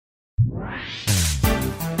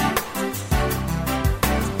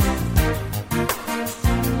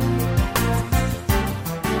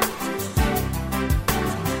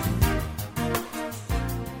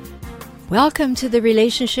Welcome to the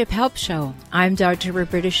Relationship Help Show. I'm Dr.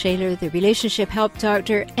 Roberta Shaler, the Relationship Help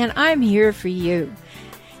Doctor, and I'm here for you.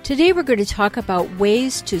 Today we're going to talk about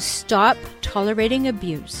ways to stop tolerating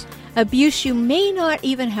abuse. Abuse you may not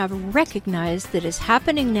even have recognized that is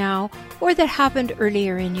happening now or that happened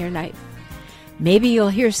earlier in your life. Maybe you'll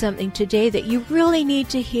hear something today that you really need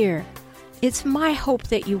to hear. It's my hope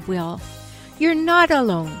that you will. You're not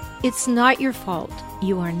alone. It's not your fault.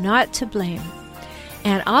 You are not to blame.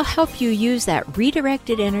 And I'll help you use that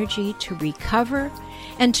redirected energy to recover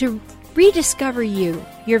and to rediscover you,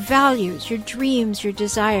 your values, your dreams, your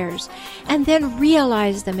desires, and then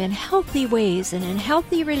realize them in healthy ways and in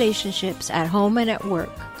healthy relationships at home and at work.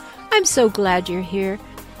 I'm so glad you're here.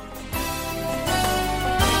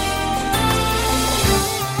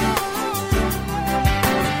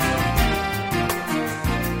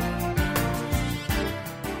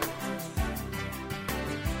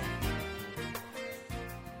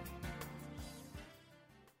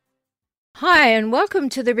 Hi, and welcome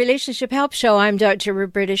to the Relationship Help Show. I'm Dr.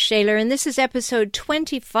 Roberta Shaler, and this is episode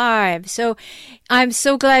 25. So I'm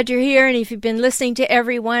so glad you're here, and if you've been listening to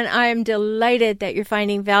everyone, I'm delighted that you're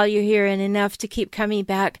finding value here and enough to keep coming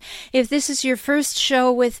back. If this is your first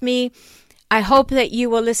show with me, I hope that you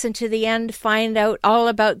will listen to the end, find out all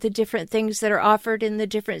about the different things that are offered in the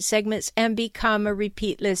different segments, and become a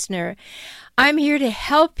repeat listener. I'm here to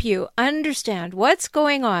help you understand what's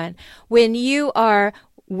going on when you are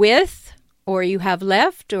with, or you have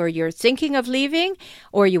left, or you're thinking of leaving,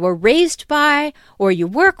 or you were raised by, or you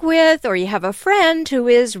work with, or you have a friend who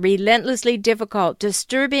is relentlessly difficult,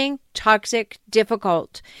 disturbing, toxic,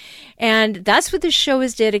 difficult. And that's what this show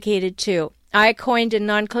is dedicated to. I coined a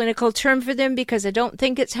non-clinical term for them because I don't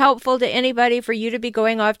think it's helpful to anybody for you to be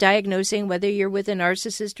going off diagnosing whether you're with a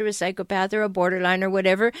narcissist or a psychopath or a borderline or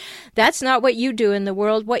whatever. That's not what you do in the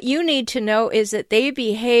world. What you need to know is that they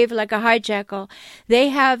behave like a hijackal. They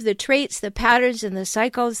have the traits, the patterns, and the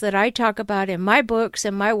cycles that I talk about in my books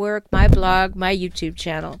and my work, my blog, my YouTube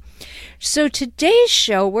channel. So today's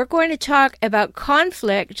show, we're going to talk about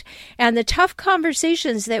conflict and the tough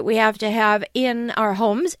conversations that we have to have in our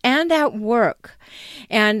homes and at work.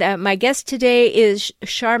 And my guest today is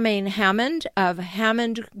Charmaine Hammond of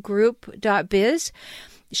hammondgroup.biz.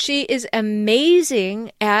 She is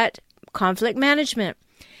amazing at conflict management.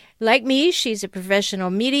 Like me, she's a professional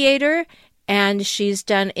mediator, and she's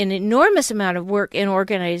done an enormous amount of work in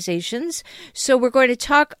organizations. So we're going to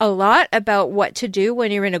talk a lot about what to do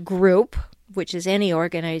when you're in a group, which is any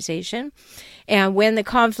organization, and when the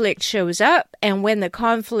conflict shows up, and when the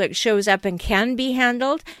conflict shows up and can be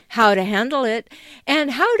handled, how to handle it,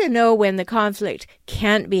 and how to know when the conflict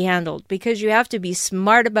can't be handled, because you have to be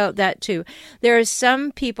smart about that too. There are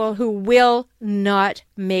some people who will not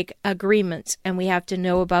make agreements, and we have to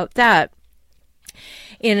know about that.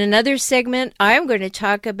 In another segment, I'm going to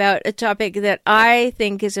talk about a topic that I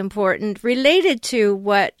think is important related to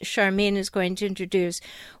what Charmaine is going to introduce,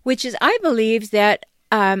 which is I believe that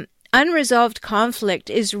unresolved conflict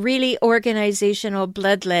is really organizational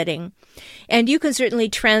bloodletting. And you can certainly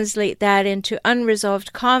translate that into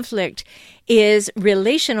unresolved conflict is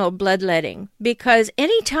relational bloodletting, because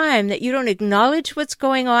any time that you don't acknowledge what's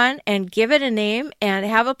going on and give it a name and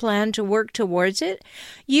have a plan to work towards it,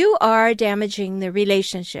 you are damaging the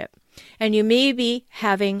relationship. And you may be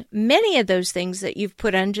having many of those things that you've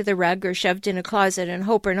put under the rug or shoved in a closet and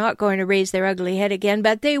hope are not going to raise their ugly head again,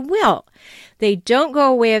 but they will. They don't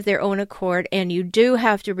go away of their own accord, and you do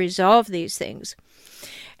have to resolve these things.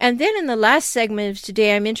 And then in the last segment of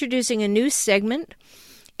today, I'm introducing a new segment,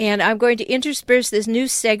 and I'm going to intersperse this new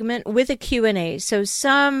segment with a Q&A. So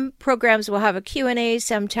some programs will have a Q&A,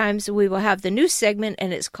 sometimes we will have the new segment,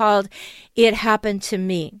 and it's called It Happened to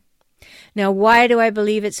Me. Now, why do I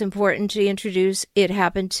believe it's important to introduce It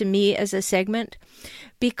Happened to Me as a segment?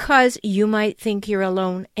 Because you might think you're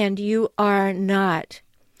alone, and you are not.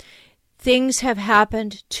 Things have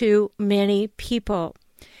happened to many people.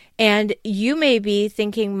 And you may be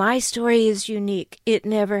thinking, my story is unique. It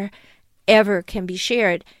never, ever can be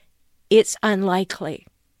shared. It's unlikely.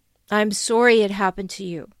 I'm sorry it happened to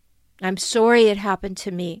you. I'm sorry it happened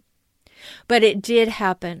to me. But it did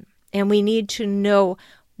happen. And we need to know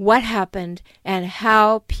what happened and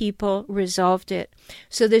how people resolved it.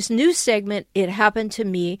 So this new segment, It Happened to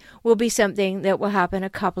Me, will be something that will happen a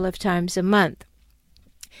couple of times a month.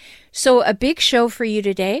 So a big show for you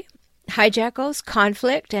today. Hijackals,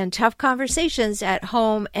 conflict, and tough conversations at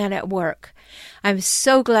home and at work. I'm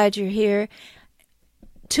so glad you're here.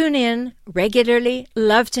 Tune in regularly.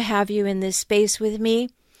 Love to have you in this space with me.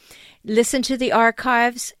 Listen to the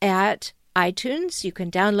archives at iTunes. You can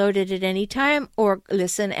download it at any time or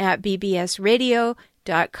listen at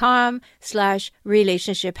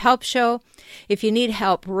bbsradio.com/relationship help show. If you need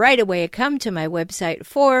help right away, come to my website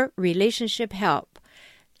for relationship help.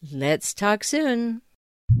 Let's talk soon.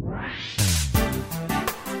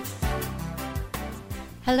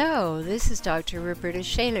 Hello, this is Dr. Roberta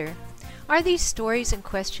Shaler. Are these stories and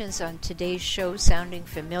questions on today's show sounding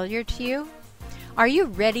familiar to you? Are you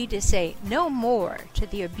ready to say no more to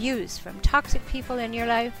the abuse from toxic people in your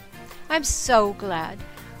life? I'm so glad.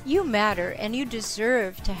 You matter and you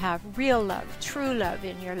deserve to have real love, true love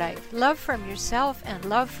in your life. Love from yourself and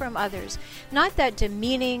love from others. Not that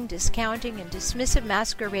demeaning, discounting, and dismissive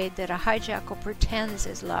masquerade that a hijackal pretends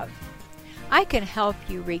is love. I can help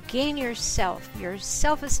you regain yourself, your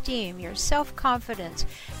self-esteem, your self-confidence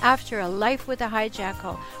after a life with a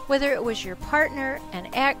hijackal, whether it was your partner, an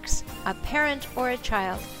ex, a parent, or a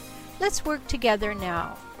child. Let's work together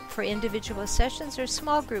now. For individual sessions or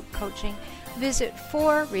small group coaching, visit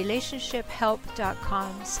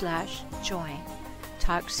forrelationshiphelp.com/join.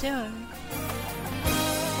 Talk soon.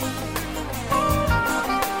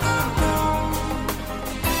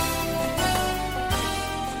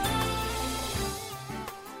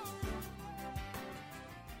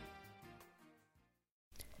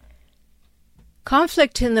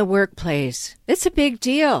 Conflict in the workplace. It's a big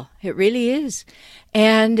deal. It really is.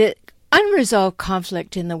 And unresolved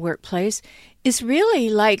conflict in the workplace is really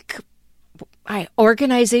like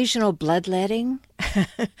organizational bloodletting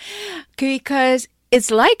because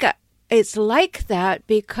it's like that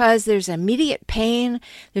because there's immediate pain,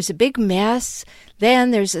 there's a big mess,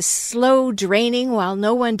 then there's a slow draining while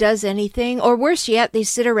no one does anything, or worse yet, they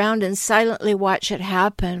sit around and silently watch it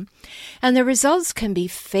happen. And the results can be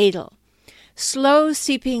fatal. Slow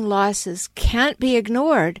seeping losses can't be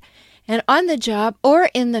ignored, and on the job or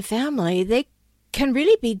in the family, they can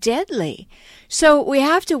really be deadly. So we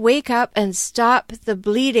have to wake up and stop the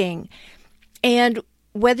bleeding. And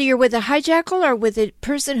whether you're with a hijackal or with a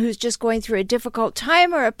person who's just going through a difficult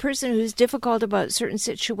time or a person who's difficult about certain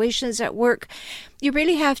situations at work, you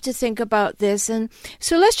really have to think about this. And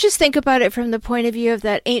so let's just think about it from the point of view of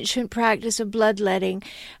that ancient practice of bloodletting.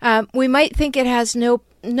 We might think it has no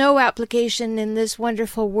application in this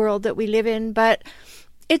wonderful world that we live in, but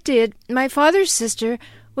it did. My father's sister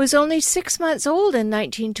was only 6 months old in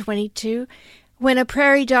 1922 when a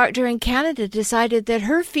prairie doctor in Canada decided that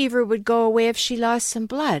her fever would go away if she lost some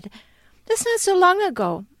blood. That's not so long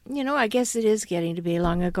ago. I guess it is getting to be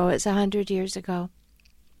long ago. It's 100 years ago.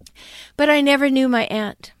 But I never knew my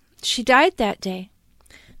aunt. She died that day.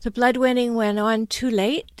 The blood winning went on too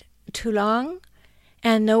late, too long,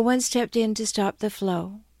 and no one stepped in to stop the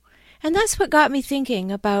flow. And that's what got me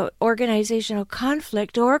thinking about organizational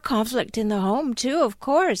conflict, or conflict in the home too, of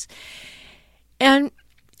course. And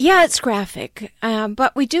yeah, it's graphic,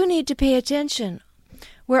 but we do need to pay attention.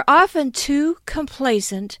 We're often too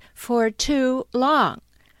complacent for too long.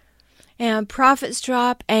 And profits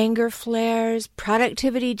drop, anger flares,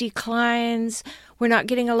 productivity declines. We're not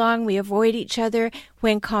getting along. We avoid each other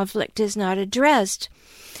when conflict is not addressed.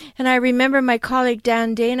 And I remember my colleague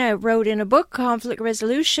Dan Dana wrote in a book, Conflict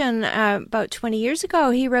Resolution, about 20 years ago,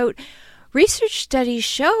 he wrote, research studies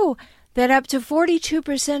show that up to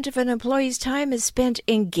 42% of an employee's time is spent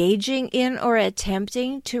engaging in or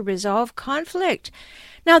attempting to resolve conflict.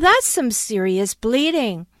 Now that's some serious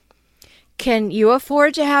bleeding. Can you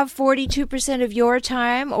afford to have 42% of your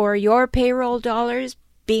time or your payroll dollars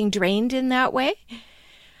being drained in that way?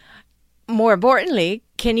 More importantly,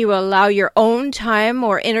 can you allow your own time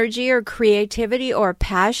or energy or creativity or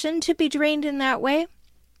passion to be drained in that way?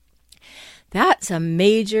 That's a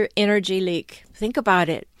major energy leak. Think about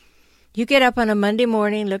it. You get up on a Monday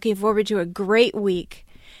morning looking forward to a great week,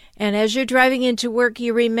 and as you're driving into work,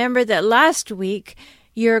 you remember that last week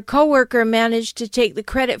your coworker managed to take the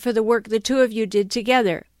credit for the work the two of you did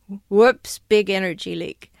together. Whoops, big energy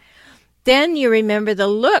leak. Then you remember the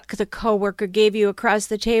look the coworker gave you across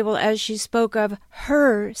the table as she spoke of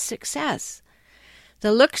her success.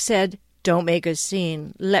 The look said, "Don't make a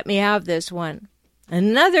scene. Let me have this one."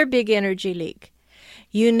 Another big energy leak.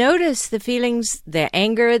 You notice the feelings, the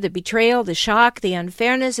anger, the betrayal, the shock, the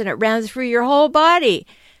unfairness, and it ran through your whole body.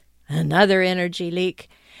 Another energy leak.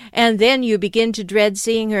 And then you begin to dread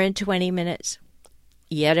seeing her in 20 minutes.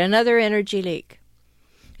 Yet another energy leak.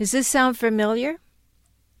 Does this sound familiar?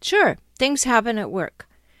 Sure, things happen at work.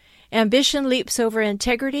 Ambition leaps over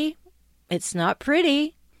integrity. It's not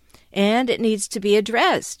pretty, and it needs to be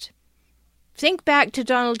addressed. Think back to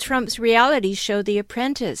Donald Trump's reality show, The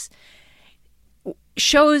Apprentice.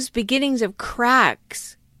 shows beginnings of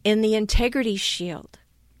cracks in the integrity shield.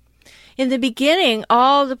 In the beginning,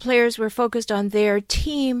 all the players were focused on their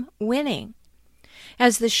team winning.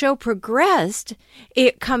 As the show progressed,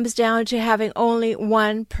 it comes down to having only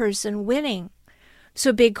one person winning.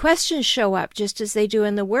 So big questions show up, just as they do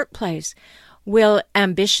in the workplace. Will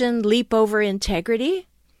ambition leap over integrity?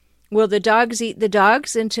 Will the dogs eat the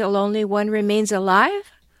dogs until only one remains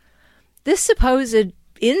alive? This supposed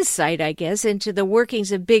insight, I guess, into the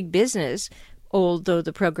workings of big business, old though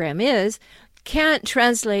the program is, can't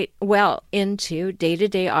translate well into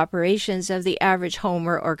day-to-day operations of the average home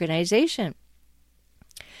or organization.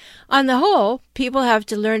 On the whole, people have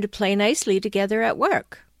to learn to play nicely together at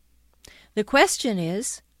work. The question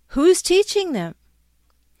is, who's teaching them?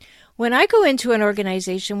 When I go into an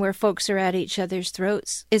organization where folks are at each other's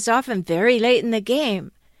throats, it's often very late in the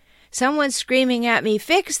game. Someone's screaming at me,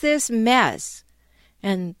 "Fix this mess."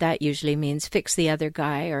 And that usually means fix the other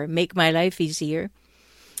guy or make my life easier.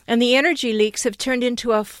 And the energy leaks have turned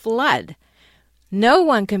into a flood. No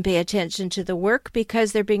one can pay attention to the work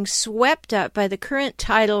because they're being swept up by the current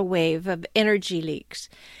tidal wave of energy leaks.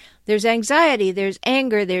 There's anxiety, there's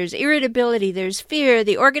anger, there's irritability, there's fear.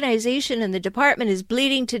 The organization and the department is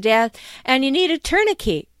bleeding to death, and you need a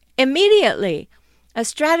tourniquet immediately. A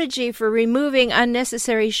strategy for removing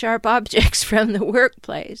unnecessary sharp objects from the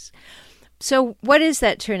workplace. So what is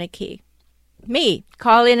that tourniquet? Me.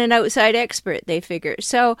 Call in an outside expert, they figure.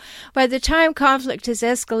 So by the time conflict has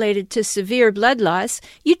escalated to severe blood loss,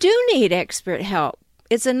 you do need expert help.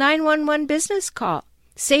 It's a 911 business call.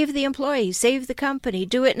 Save the employee, save the company,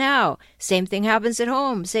 do it now. Same thing happens at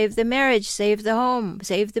home. Save the marriage, save the home,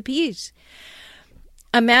 save the peace.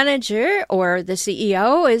 A manager or the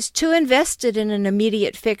CEO is too invested in an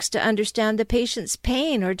immediate fix to understand the patient's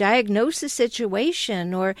pain or diagnose a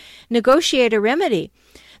situation or negotiate a remedy.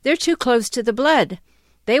 They're too close to the blood.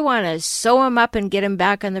 They want to sew him up and get him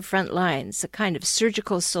back on the front lines, a kind of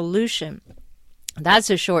surgical solution. That's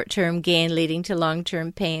a short-term gain leading to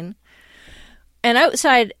long-term pain. An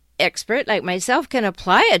outside expert like myself can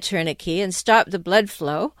apply a tourniquet and stop the blood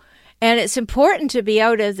flow. And it's important to be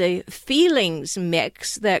out of the feelings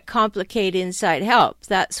mix that complicate inside help.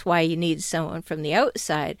 That's why you need someone from the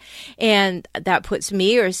outside. And that puts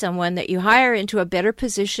me or someone that you hire into a better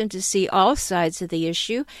position to see all sides of the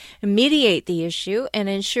issue, mediate the issue, and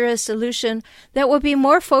ensure a solution that will be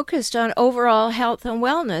more focused on overall health and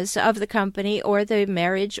wellness of the company or the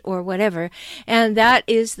marriage or whatever. And that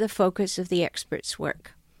is the focus of the expert's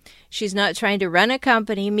work. She's not trying to run a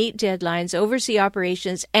company, meet deadlines, oversee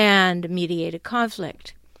operations, and mediate a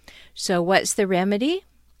conflict. So what's the remedy?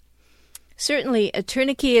 Certainly, a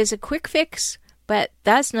tourniquet is a quick fix, but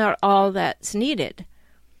that's not all that's needed.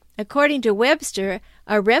 According to Webster,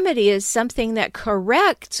 a remedy is something that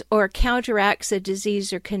corrects or counteracts a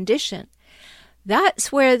disease or condition.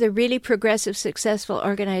 That's where the really progressive, successful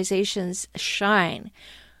organizations shine.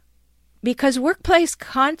 Because workplace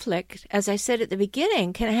conflict, as I said at the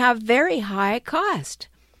beginning, can have very high cost.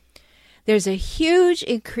 There's a huge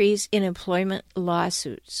increase in employment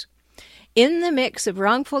lawsuits. In the mix of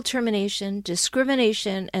wrongful termination,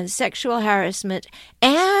 discrimination, and sexual harassment,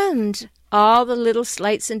 and all the little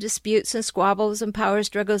slights and disputes and squabbles and power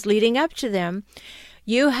struggles leading up to them,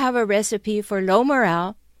 you have a recipe for low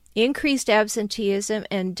morale, increased absenteeism,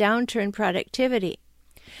 and downturn productivity.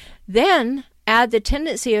 Then add the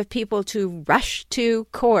tendency of people to rush to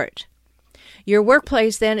court. Your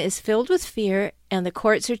workplace then is filled with fear, and the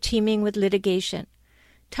courts are teeming with litigation.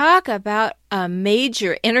 Talk about a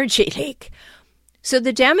major energy leak. So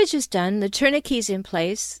the damage is done, the tourniquet's in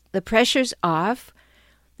place, the pressure's off.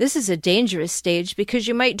 This is a dangerous stage because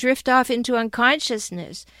you might drift off into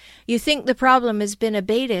unconsciousness. You think the problem has been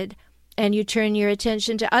abated, and you turn your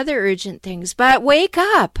attention to other urgent things. But wake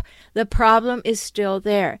up! The problem is still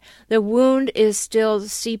there. The wound is still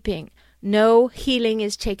seeping. No healing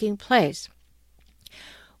is taking place.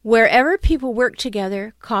 Wherever people work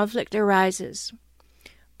together, conflict arises.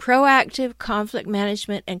 Proactive conflict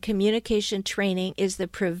management and communication training is the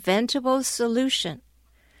preventable solution.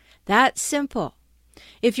 That's simple.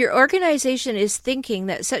 If your organization is thinking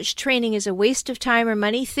that such training is a waste of time or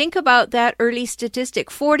money, think about that early statistic.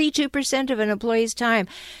 42% of an employee's time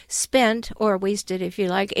spent, or wasted if you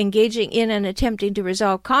like, engaging in and attempting to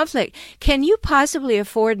resolve conflict. Can you possibly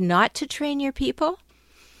afford not to train your people?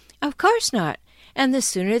 Of course not. And the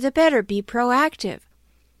sooner the better. Be proactive.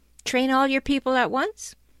 Train all your people at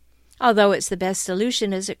once? Although it's the best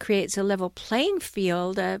solution as it creates a level playing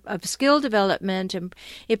field of skill development and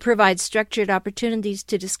it provides structured opportunities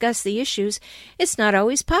to discuss the issues, it's not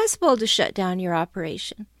always possible to shut down your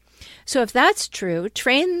operation. So if that's true,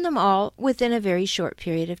 train them all within a very short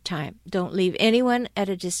period of time. Don't leave anyone at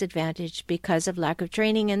a disadvantage because of lack of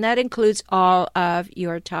training, and that includes all of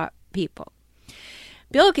your top people.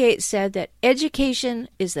 Bill Gates said that education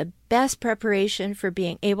is the best preparation for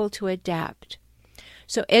being able to adapt.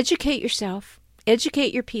 So educate yourself,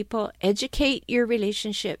 educate your people, educate your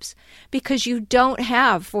relationships, because you don't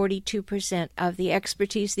have 42% of the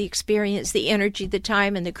expertise, the experience, the energy, the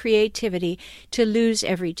time, and the creativity to lose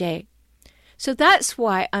every day. So that's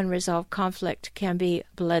why unresolved conflict can be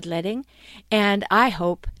bloodletting, and I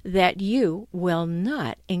hope that you will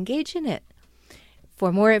not engage in it.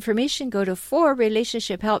 For more information, go to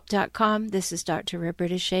forrelationshiphelp.com. This is Dr.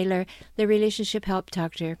 Roberta Shaler, the Relationship Help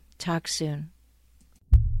Doctor. Talk soon.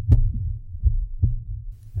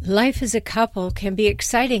 Life as a couple can be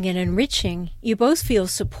exciting and enriching. You both feel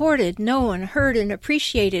supported, known, heard, and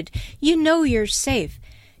appreciated. You know you're safe.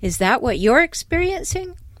 Is that what you're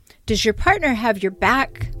experiencing? Does your partner have your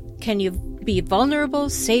back? Can you be vulnerable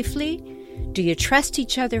safely? Do you trust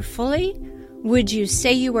each other fully? Would you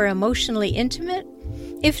say you are emotionally intimate?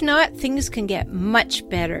 If not, things can get much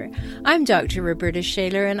better. I'm Dr. Roberta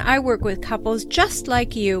Shaler, and I work with couples just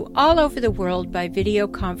like you all over the world by video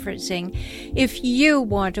conferencing. If you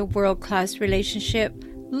want a world-class relationship,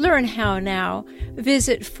 learn how now.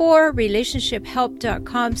 Visit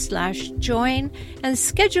forrelationshiphelp.com/join and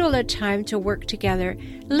schedule a time to work together.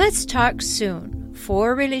 Let's talk soon.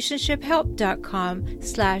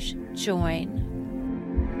 forrelationshiphelp.com/join.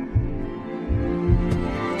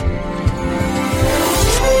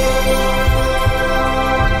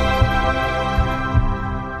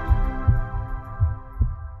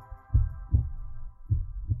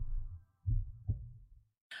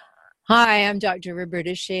 Hi, I'm Dr.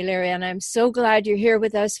 Roberta Shaler, and I'm so glad you're here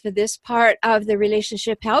with us for this part of the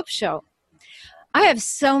Relationship Help Show. I have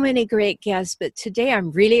so many great guests, but today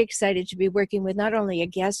I'm really excited to be working with not only a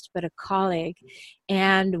guest, but a colleague.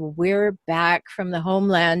 And we're back from the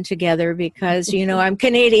homeland together because, you know, I'm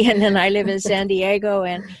Canadian and I live in San Diego,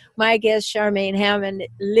 and my guest, Charmaine Hammond,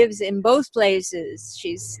 lives in both places.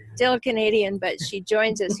 She's still Canadian, but she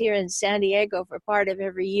joins us here in San Diego for part of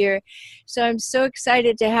every year. So I'm so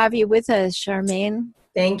excited to have you with us, Charmaine.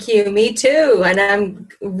 Thank you. Me too. And I'm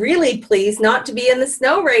really pleased not to be in the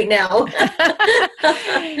snow right now.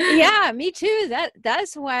 Yeah, me too.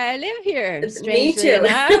 That's why I live here. Me too.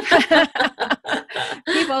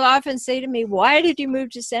 People often say to me, "Why did you move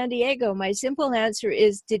to San Diego?" My simple answer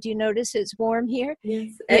is, did you notice it's warm here?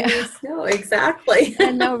 Yes, and no snow, exactly.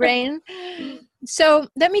 And no rain. So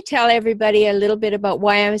let me tell everybody a little bit about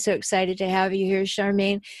why I'm so excited to have you here,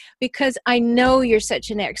 Charmaine, because I know you're such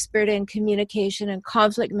an expert in communication and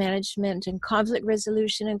conflict management and conflict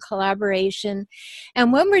resolution and collaboration.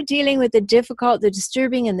 And when we're dealing with the difficult, the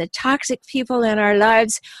disturbing, and the toxic people in our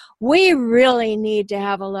lives, we really need to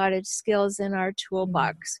have a lot of skills in our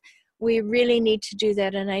toolbox. We really need to do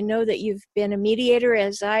that. And I know that you've been a mediator,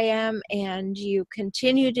 as I am, and you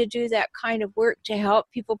continue to do that kind of work to help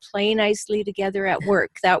people play nicely together at work.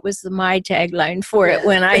 That was my tagline for it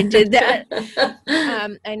when I did that.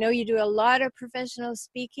 I know you do a lot of professional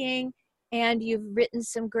speaking, and you've written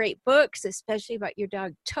some great books, especially about your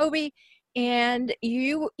dog, Toby. And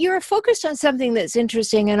you're focused on something that's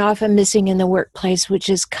interesting and often missing in the workplace, which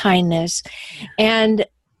is kindness. And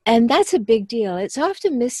that's a big deal. It's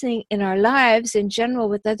often missing in our lives in general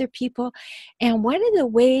with other people. And one of the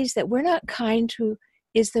ways that we're not kind to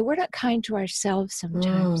is that we're not kind to ourselves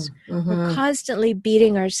sometimes. We're constantly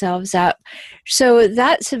beating ourselves up. So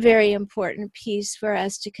that's a very important piece for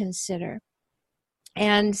us to consider.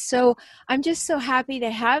 And so I'm just so happy to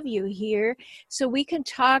have you here so we can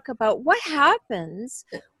talk about what happens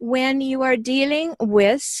when you are dealing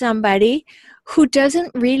with somebody who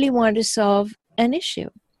doesn't really want to solve an issue.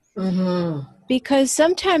 Because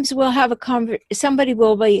sometimes we'll have somebody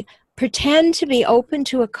will pretend to be open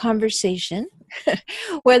to a conversation,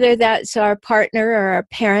 whether that's our partner or our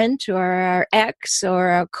parent or our ex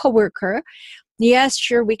or a coworker. Yes,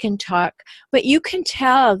 sure, we can talk, but you can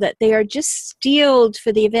tell that they are just steeled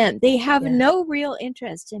for the event. They have no real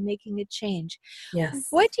interest in making a change. Yes.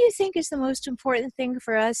 What do you think is the most important thing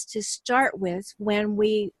for us to start with when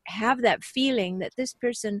we have that feeling that this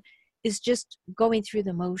person is just going through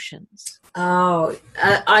the motions? Oh,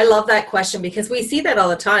 I love that question because we see that all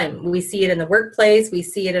the time. We see it in the workplace. We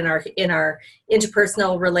see it in our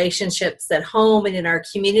interpersonal relationships at home and in our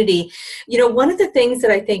community. You know, one of the things that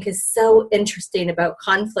I think is so interesting about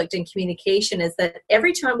conflict and communication is that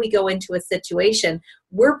every time we go into a situation,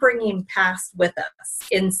 we're bringing past with us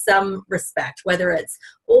in some respect, whether it's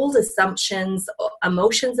old assumptions,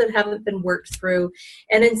 emotions that haven't been worked through,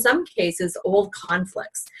 and in some cases, old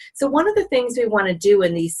conflicts. So one of the things we want to do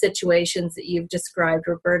in these situations that you've described,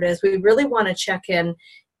 Roberta, is we really want to check in,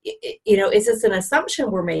 is this an assumption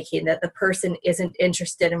we're making that the person isn't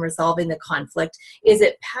interested in resolving the conflict? Is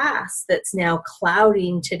it past that's now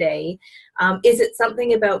clouding today? Is it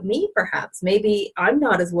something about me, perhaps? Maybe I'm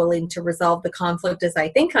not as willing to resolve the conflict as I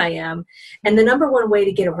think I am. And the number one way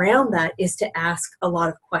to get around that is to ask a lot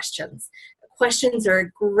of questions. Questions are a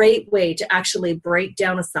great way to actually break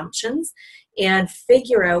down assumptions and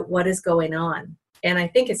figure out what is going on. And I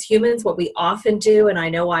think as humans, what we often do, and I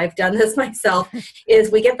know I've done this myself,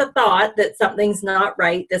 is we get the thought that something's not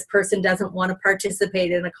right, this person doesn't want to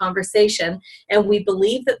participate in a conversation, and we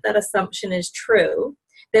believe that that assumption is true.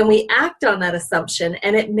 Then we act on that assumption,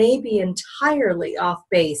 and it may be entirely off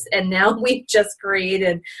base. And now we've just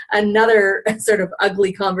created another sort of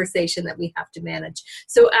ugly conversation that we have to manage.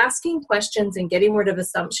 So asking questions and getting rid of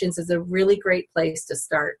assumptions is a really great place to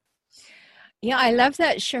start. Yeah, I love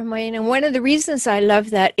that, Charmaine. And one of the reasons I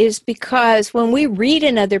love that is because when we read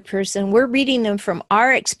another person, we're reading them from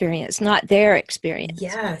our experience, not their experience.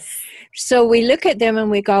 Yes. So we look at them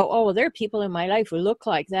and we go, oh, there are people in my life who look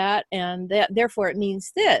like that, and therefore it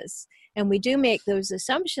means this. And we do make those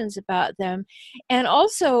assumptions about them. And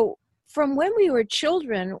also, from when we were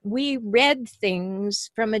children, we read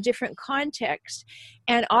things from a different context,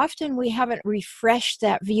 and often we haven't refreshed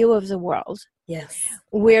that view of the world. Yes.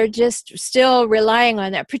 We're just still relying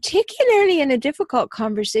on that, particularly in a difficult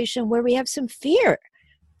conversation where we have some fear.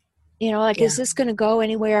 Is this going to go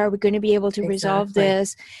anywhere? Are we going to be able to resolve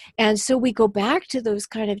this? And so we go back to those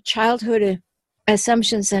kind of childhood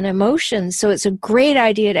assumptions and emotions. So it's a great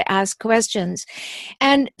idea to ask questions.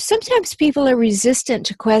 And sometimes people are resistant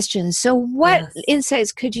to questions. So what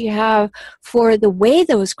insights could you have for the way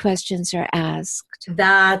those questions are asked?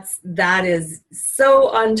 That is so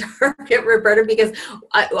on target, Roberta, because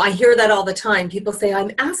I hear that all the time. People say,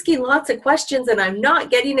 I'm asking lots of questions and I'm not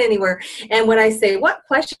getting anywhere. And when I say, what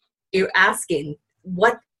questions are you asking?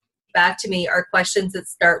 What back to me are questions that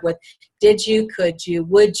start with, did you, could you,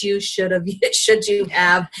 would you, should have, should you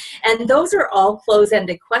have? And those are all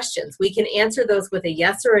close-ended questions. We can answer those with a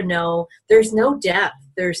yes or a no. There's no depth.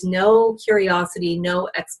 There's no curiosity, no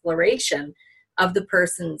exploration of the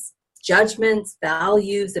person's judgments,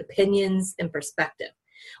 values, opinions, and perspective.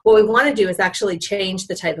 What we want to do is actually change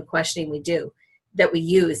the type of questioning we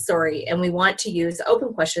use, and we want to use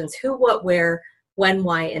open questions: who, what, where, when,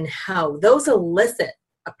 why, and how. Those elicit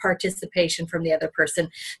a participation from the other person.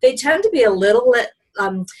 They tend to be a little,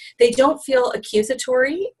 they don't feel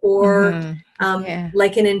accusatory or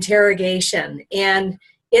like an interrogation. And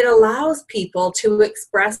it allows people to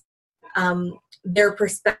express their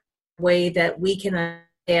perspective in a way that we can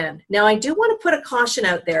understand. Now, I do want to put a caution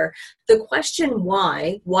out there. The question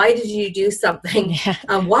why did you do something?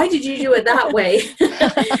 Why did you do it that way?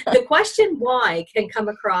 The question why can come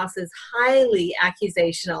across as highly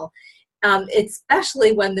accusational.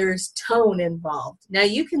 Especially when there's tone involved. Now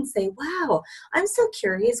you can say, wow, I'm so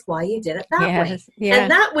curious why you did it that way. Yeah.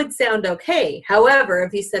 And that would sound okay. However,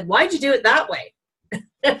 if you said, why'd you do it that way?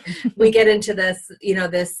 We get into this,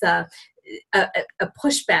 a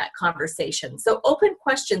pushback conversation. So open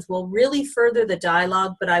questions will really further the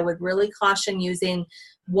dialogue, but I would really caution using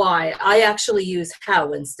why. I actually use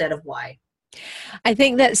how instead of why. I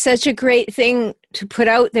think that's such a great thing to put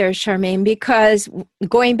out there, Charmaine, because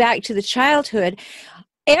going back to the childhood,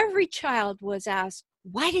 every child was asked,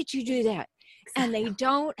 why did you do that? And they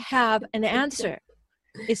don't have an answer.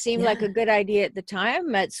 It seemed like a good idea at the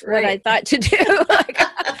time. That's what I thought to do.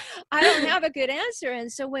 I don't have a good answer. And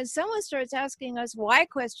so when someone starts asking us why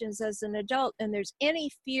questions as an adult, and there's any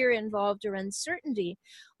fear involved or uncertainty,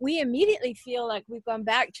 we immediately feel like we've gone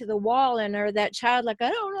back to the wall and are that child like, I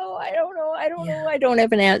don't know, I don't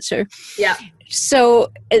have an answer. Yeah. So,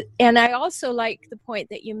 and I also like the point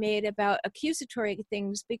that you made about accusatory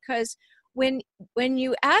things, because when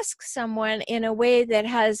you ask someone in a way that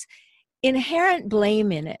has inherent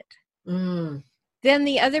blame in it, then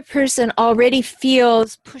the other person already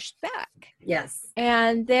feels pushed back. Yes.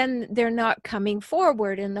 And then they're not coming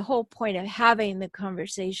forward. And the whole point of having the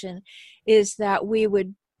conversation is that we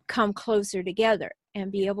would come closer together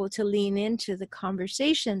and be able to lean into the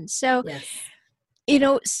conversation. So,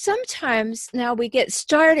 sometimes now we get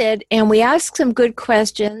started and we ask some good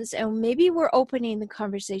questions and maybe we're opening the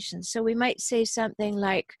conversation. So we might say something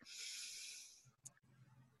like,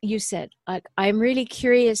 you said, like, I'm really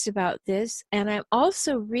curious about this, and I'm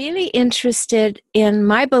also really interested in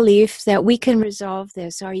my belief that we can resolve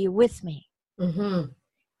this. Are you with me? Mm-hmm.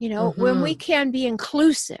 when we can be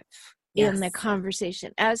inclusive in the Yes.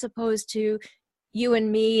 conversation, as opposed to you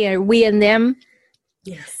and me or we and them.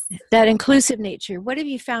 Yes. That inclusive nature. What have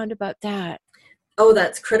you found about that? Oh,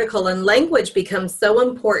 that's critical. And language becomes so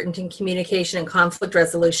important in communication and conflict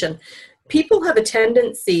resolution. People have a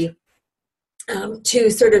tendency to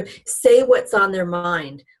sort of say what's on their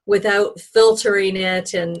mind without filtering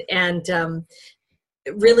it and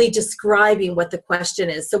really describing what the question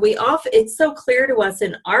is. So it's so clear to us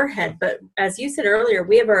in our head, but as you said earlier,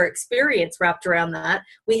 we have our experience wrapped around that.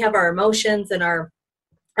 We have our emotions and our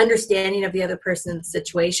understanding of the other person's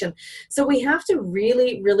situation. So we have to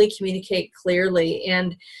really, really communicate clearly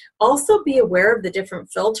and also be aware of the different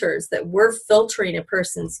filters that we're filtering a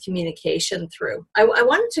person's communication through. I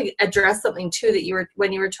wanted to address something too that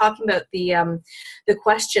when you were talking about the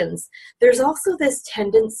questions. There's also this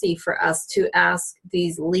tendency for us to ask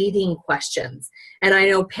these leading questions. And I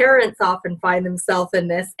know parents often find themselves in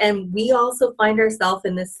this, and we also find ourselves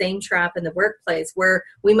in the same trap in the workplace where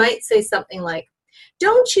we might say something like,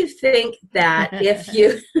 don't you think that if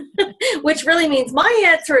you, which really means my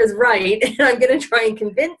answer is right, and I'm going to try and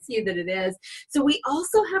convince you that it is. So we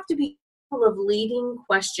also have to be full of leading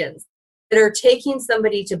questions that are taking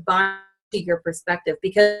somebody to buy your perspective,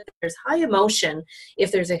 because there's high emotion.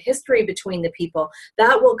 If there's a history between the people,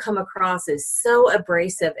 that will come across as so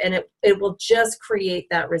abrasive, and it will just create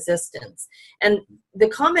that resistance. And the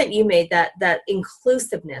comment you made, that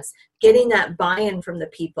inclusiveness, getting that buy-in from the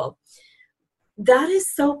people, that is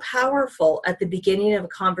so powerful at the beginning of a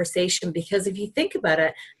conversation, because if you think about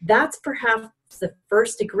it, that's perhaps the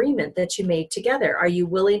first agreement that you made together. Are you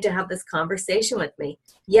willing to have this conversation with me?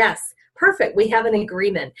 Yes. Perfect. We have an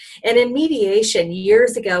agreement. And in mediation,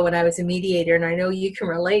 years ago when I was a mediator, and I know you can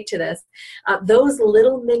relate to this, those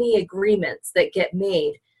little mini agreements that get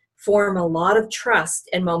made form a lot of trust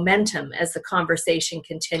and momentum as the conversation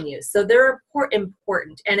continues. So they're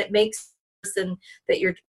important, and it makes the person that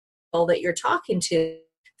you're talking to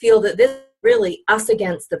feel that this is really us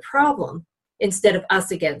against the problem instead of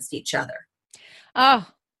us against each other. Oh,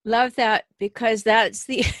 love that, because that's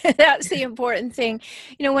the that's the important thing.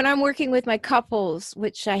 When I'm working with my couples,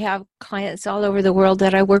 which I have clients all over the world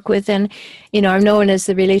that I work with, and I'm known as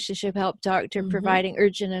the relationship help doctor, providing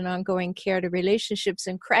urgent and ongoing care to relationships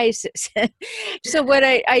in crisis. So what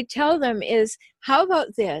I tell them is, how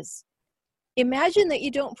about this? Imagine that you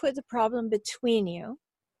don't put the problem between you,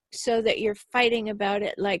 so that you're fighting about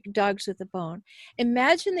it like dogs with a bone.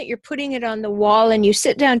 Imagine that you're putting it on the wall, and you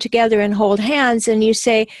sit down together and hold hands, and you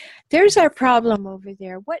say, there's our problem over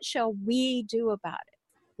there. What shall we do about it?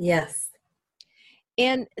 Yes.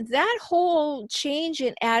 And that whole change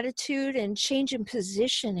in attitude and change in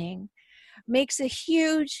positioning makes a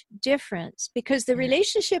huge difference, because the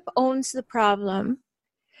relationship owns the problem,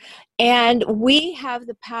 and we have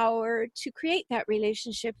the power to create that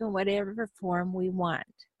relationship in whatever form we want.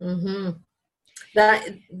 Mm-hmm.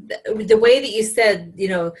 The way that you said,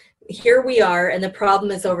 here we are and the problem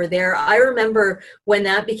is over there. I remember when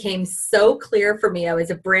that became so clear for me. I was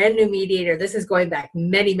a brand new mediator. This is going back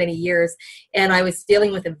many, many years. And I was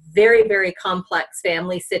dealing with a very, very complex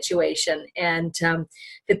family situation. And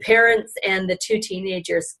the parents and the two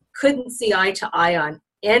teenagers couldn't see eye to eye on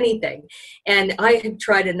anything. And I had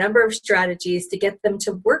tried a number of strategies to get them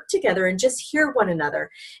to work together and just hear one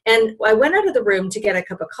another. And I went out of the room to get a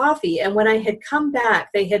cup of coffee. And when I had come back,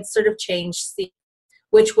 they had sort of changed seats,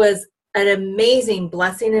 which was an amazing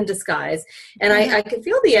blessing in disguise. And I could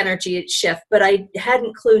feel the energy shift, but I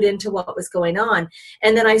hadn't clued into what was going on.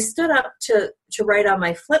 And then I stood up to write on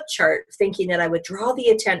my flip chart, thinking that I would draw the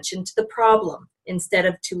attention to the problem instead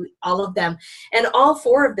of to all of them. And all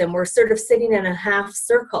four of them were sort of sitting in a half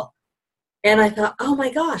circle. And I thought, oh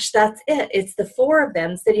my gosh, that's it. It's the four of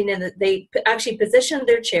them sitting they actually positioned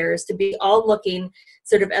their chairs to be all looking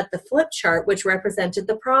sort of at the flip chart, which represented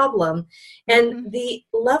the problem. And the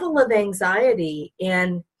level of anxiety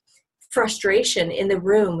and frustration in the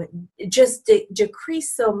room just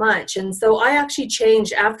decreased so much. And so I actually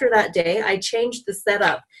changed, after that day, I changed the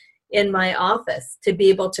setup in my office to be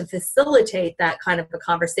able to facilitate that kind of a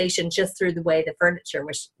conversation just through the way the furniture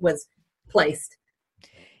was placed.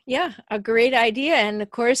 Yeah, a great idea. And of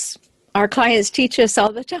course, our clients teach us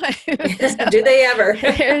all the time. So do they ever?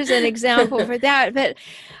 Here's an example for that. But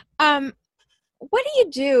what do you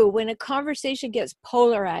do when a conversation gets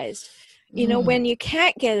polarized? When you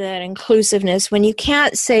can't get that inclusiveness, when you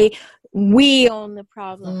can't say, we own the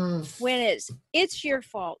problem, when it's your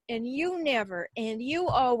fault, and you never, and you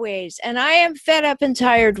always, and I am fed up and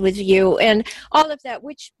tired with you, and all of that,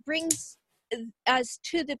 which brings us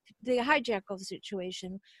to the hijackal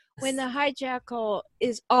situation. when the hijackal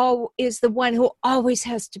is the one who always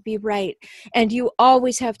has to be right, and you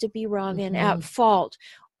always have to be wrong and at fault.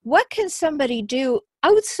 What can somebody do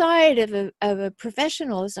outside of a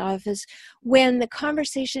professional's office when the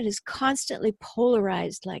conversation is constantly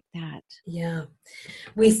polarized like that? Yeah,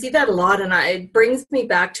 we see that a lot, and it brings me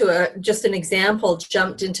back to just an example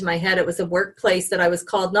jumped into my head. It was a workplace that I was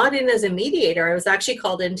called not in as a mediator. I was actually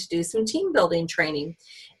called in to do some team building training,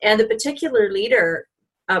 and the particular leader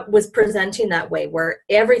was presenting that way, where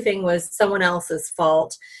everything was someone else's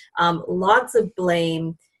fault, lots of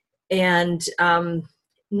blame, and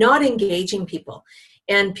not engaging people.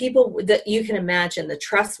 And people that you can imagine, the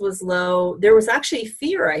trust was low. There was actually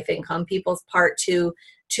fear, I think, on people's part to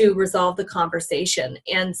resolve the conversation.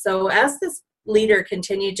 And so as this leader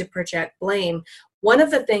continued to project blame, one of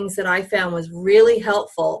the things that I found was really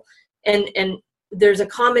helpful, and there's a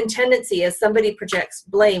common tendency as somebody projects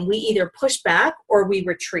blame, we either push back or we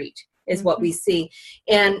retreat is what we see.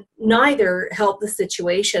 And neither help the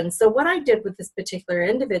situation. So what I did with this particular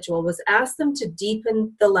individual was ask them to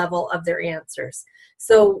deepen the level of their answers.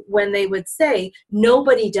 So when they would say,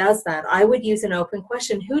 nobody does that, I would use an open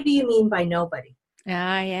question. Who do you mean by nobody?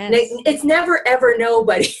 Ah, yes. It's never ever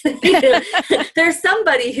nobody. There's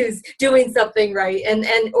somebody who's doing something right, and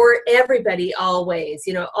or everybody always.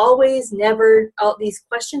 Always, never. All these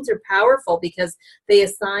questions are powerful because they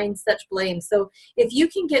assign such blame. So if you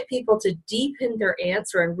can get people to deepen their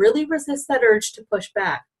answer and really resist that urge to push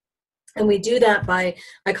back, and we do that by,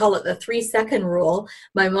 I call it the 3-second rule.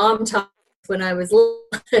 My mom taught when I was little,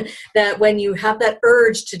 that when you have that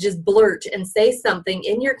urge to just blurt and say something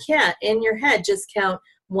in your head, just count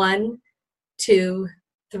 1, 2,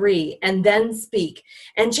 3, and then speak.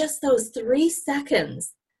 And just those 3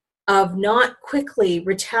 seconds of not quickly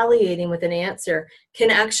retaliating with an answer can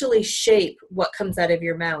actually shape what comes out of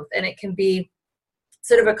your mouth, and it can be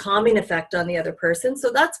sort of a calming effect on the other person. So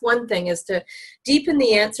that's one thing, is to deepen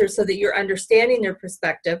the answer so that you're understanding their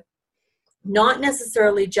perspective, not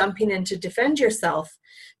necessarily jumping in to defend yourself,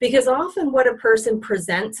 because often what a person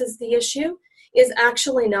presents as the issue is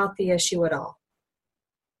actually not the issue at all.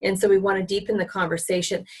 And so we want to deepen the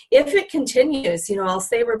conversation. If it continues, I'll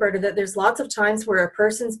say, Roberta, that there's lots of times where a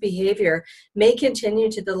person's behavior may continue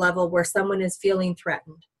to the level where someone is feeling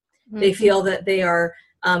threatened. They feel that they are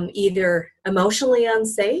either emotionally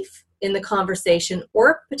unsafe in the conversation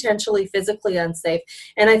or potentially physically unsafe.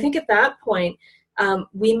 And I think at that point,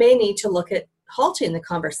 we may need to look at halting the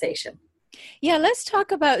conversation. Yeah, let's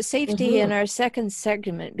talk about safety in our second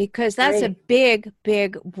segment, because that's a big,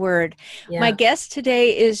 big word. Yeah. My guest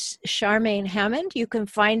today is Charmaine Hammond. You can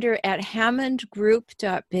find her at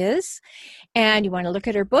hammondgroup.biz. And you want to look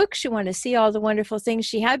at her books. You want to see all the wonderful things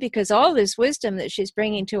she had, because all this wisdom that she's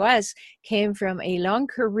bringing to us came from a long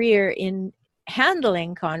career in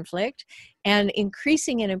handling conflict and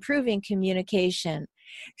increasing and improving communication.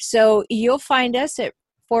 So you'll find us at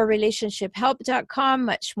forrelationshiphelp.com,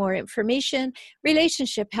 much more information,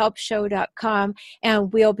 relationshiphelpshow.com,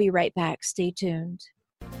 and we'll be right back. Stay tuned.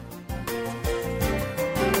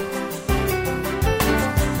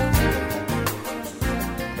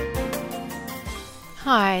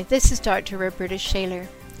 Hi, this is Dr. Roberta Shaler.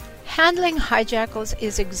 Handling hijackals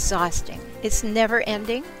is exhausting. It's never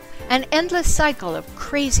ending, an endless cycle of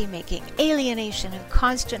crazy making, alienation, and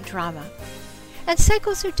constant drama. And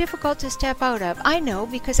cycles are difficult to step out of. I know,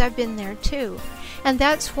 because I've been there too. And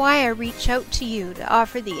that's why I reach out to you to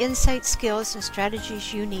offer the insight, skills, and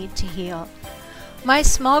strategies you need to heal. My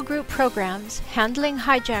small group programs, Handling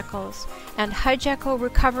Hijackals and Hijackal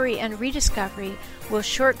Recovery and Rediscovery, will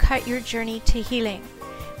shortcut your journey to healing,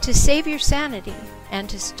 to save your sanity, and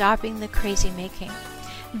to stopping the crazy making.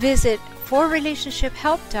 Visit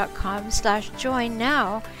forrelationshiphelp.com/join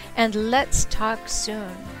now, and let's talk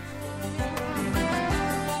soon.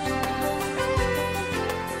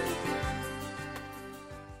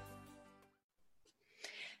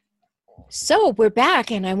 So we're back,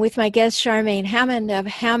 and I'm with my guest, Charmaine Hammond of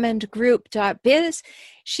hammondgroup.biz.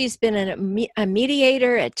 She's been a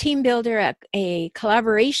mediator, a team builder, a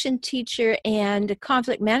collaboration teacher, and a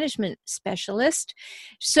conflict management specialist.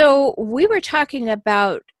 So we were talking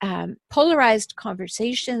about polarized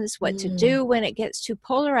conversations, what to do when it gets too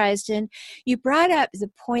polarized. And you brought up the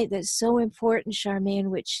point that's so important,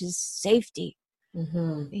 Charmaine, which is safety.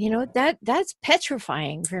 Mm-hmm. That's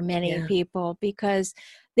petrifying for many Yeah. people, because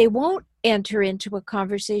they won't enter into a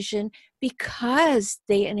conversation because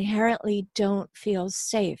they inherently don't feel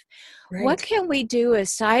safe. What Right. can we do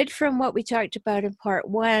aside from what we talked about in part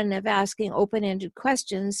one of asking open-ended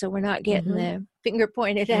questions so we're not getting Mm-hmm. the finger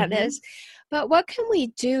pointed at Mm-hmm. us? But what can we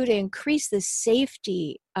do to increase the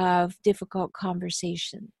safety of difficult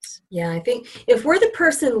conversations? Yeah, I think if we're the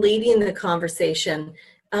person leading the conversation,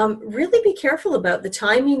 really be careful about the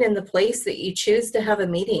timing and the place that you choose to have a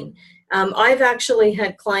meeting. I've actually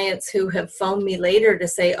had clients who have phoned me later to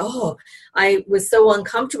say, oh, I was so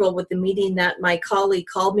uncomfortable with the meeting that my colleague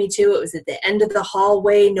called me to. It was at the end of the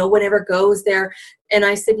hallway. No one ever goes there. And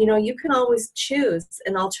I said, you can always choose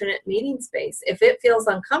an alternate meeting space. If it feels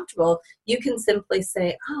uncomfortable, you can simply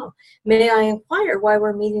say, oh, may I inquire why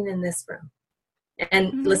we're meeting in this room?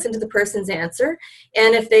 And Mhm. listen to the person's answer.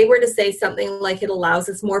 And if they were to say something like it allows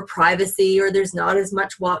us more privacy, or there's not as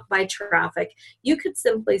much walk by traffic, you could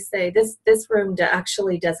simply say this room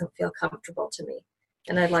actually doesn't feel comfortable to me,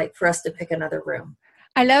 and I'd like for us to pick another room.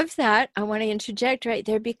 I love that. I want to interject right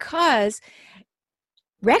there, because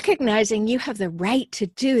recognizing you have the right to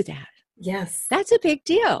do that, Yes. that's a big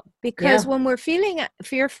deal. Because Yeah. when we're feeling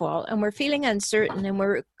fearful and we're feeling uncertain and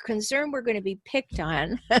we're concerned we're going to be picked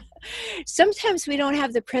on, sometimes we don't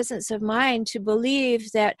have the presence of mind to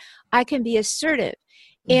believe that I can be assertive.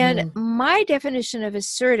 And Mm-hmm. my definition of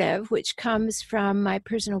assertive, which comes from my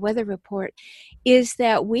personal weather report, is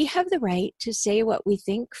that we have the right to say what we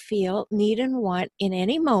think, feel, need, and want in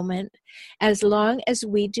any moment, as long as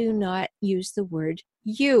we do not use the word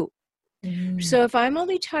you. So if I'm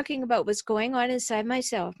only talking about what's going on inside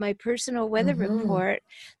myself, my personal weather Mm-hmm. report,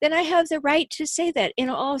 then I have the right to say that in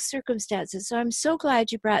all circumstances. So I'm so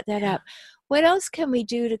glad you brought that Yeah. up. What else can we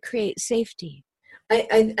do to create safety?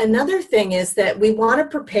 Another thing is that we want to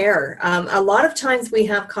prepare. A lot of times we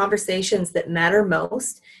have conversations that matter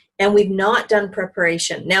most, and we've not done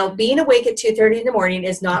preparation. Now, being awake at 2:30 in the morning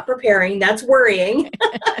is not preparing. That's worrying.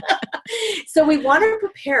 So we want to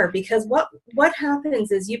prepare, because what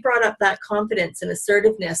happens is, you brought up that confidence and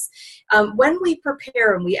assertiveness. When we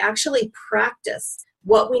prepare and we actually practice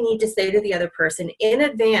what we need to say to the other person in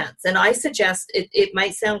advance, and I suggest, it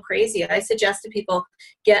might sound crazy, I suggest to people,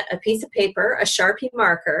 get a piece of paper, a Sharpie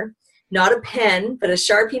marker, not a pen, but a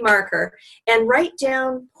Sharpie marker, and write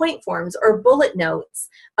down point forms or bullet notes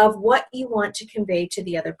of what you want to convey to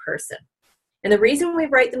the other person. And the reason we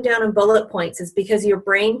write them down in bullet points is because your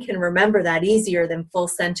brain can remember that easier than full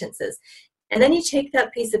sentences. And then you take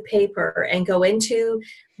that piece of paper and go into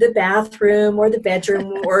the bathroom or the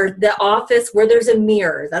bedroom or the office where there's a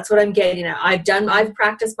mirror. That's what I'm getting at. I've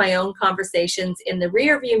practiced my own conversations in the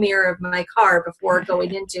rear view mirror of my car before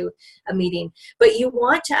going into a meeting. But you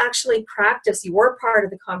want to actually practice your part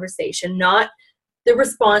of the conversation, not the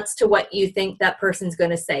response to what you think that person's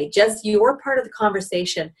going to say, just your part of the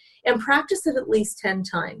conversation, and practice it at least 10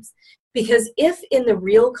 times. Because if in the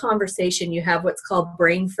real conversation you have what's called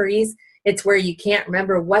brain freeze, it's where you can't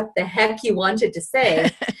remember what the heck you wanted to say,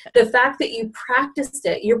 the fact that you practiced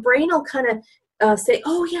it, your brain will kind of say,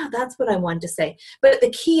 oh yeah, that's what I wanted to say. But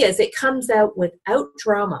the key is, it comes out without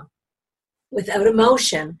drama, without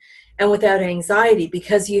emotion, and without anxiety,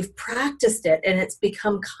 because you've practiced it and it's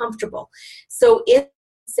become comfortable. So in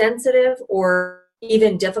sensitive or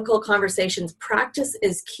even difficult conversations, practice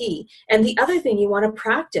is key. And the other thing you want to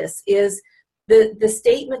practice is the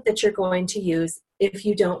statement that you're going to use if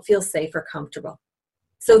you don't feel safe or comfortable,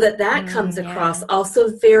 so that comes across Yeah.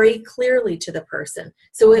 also very clearly to the person.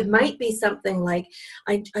 So it might be something like,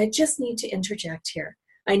 I just need to interject here.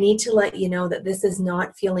 I need to let you know that this is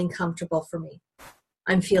not feeling comfortable for me.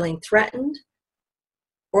 I'm feeling threatened,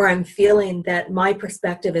 or I'm feeling that my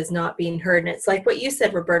perspective is not being heard. And it's like what you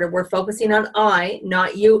said, Roberta, we're focusing on I,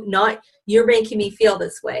 not you, not you're making me feel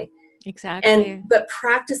this way. Exactly. But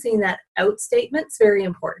practicing that out statement's very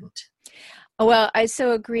important. Well, I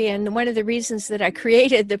so agree. And one of the reasons that I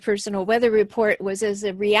created the personal weather report was as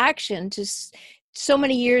a reaction to so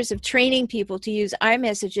many years of training people to use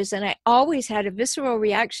iMessages. And I always had a visceral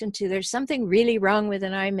reaction to, there's something really wrong with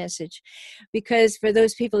an iMessage. Because for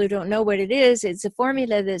those people who don't know what it is, it's a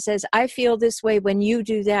formula that says, I feel this way when you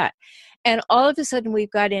do that. And all of a sudden,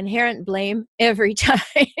 we've got inherent blame every time.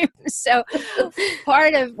 So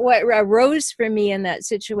part of what arose for me in that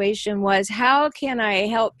situation was, how can I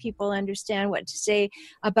help people understand what to say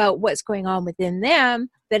about what's going on within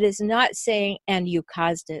them that is not saying, and you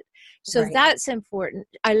caused it. So Right. that's important.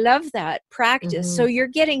 I love that practice. Mm-hmm. So you're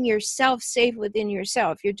getting yourself safe within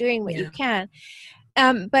yourself. You're doing what you Yeah.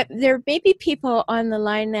 can. But there may be people on the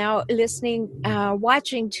line now listening,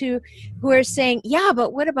 watching too, who are saying, yeah,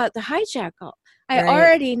 but what about the hijackal? I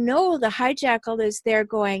already know the hijackal is there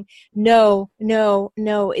going, no, no,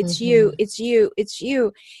 no, it's you, it's you, it's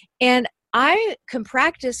you. And I can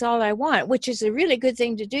practice all I want, which is a really good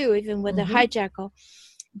thing to do, even with a hijackal.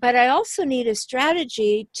 But I also need a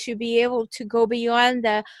strategy to be able to go beyond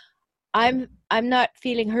the, I'm not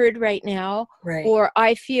feeling heard right now, or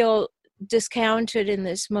I feel discounted in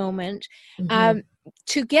this moment,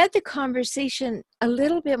 to get the conversation a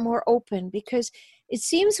little bit more open, because it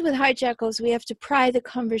seems with hijackals we have to pry the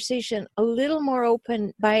conversation a little more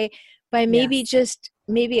open by maybe just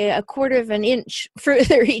a quarter of an inch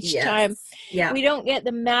further each time. We don't get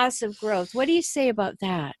the massive growth. What do you say about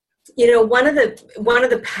that? You know, one of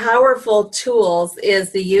the powerful tools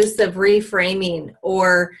is the use of reframing,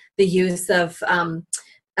 or the use of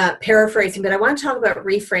paraphrasing. But I want to talk about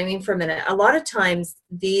reframing for a minute. A lot of times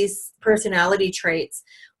these personality traits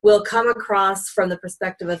will come across from the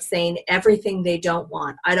perspective of saying everything they don't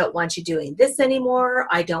want. I don't want you doing this anymore.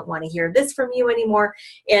 I don't want to hear this from you anymore.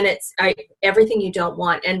 And it's everything you don't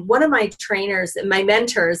want. And one of my trainers, my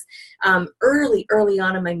mentors, early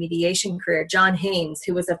on in my mediation career, John Haynes,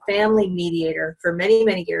 who was a family mediator for many,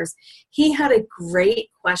 many years, he had a great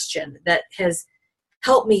question that has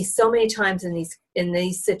helped me so many times in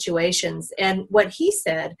these situations. And what he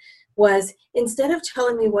said was, instead of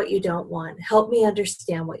telling me what you don't want, help me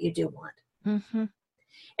understand what you do want.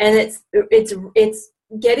 And it's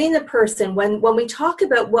getting the person, when we talk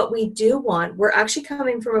about what we do want, we're actually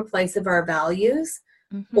coming from a place of our values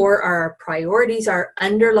or our priorities, our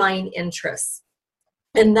underlying interests.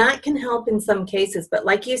 And that can help in some cases. But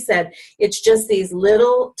like you said, it's just these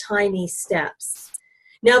little tiny steps.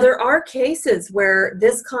 Now, there are cases where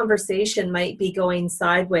this conversation might be going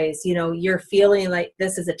sideways. You know, you're feeling like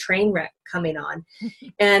this is a train wreck coming on.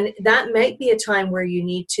 And that might be a time where you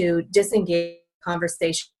need to disengage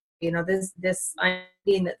conversation. You know, I'm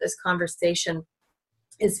seeing that this conversation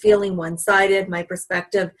is feeling one-sided. My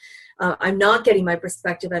perspective, I'm not getting my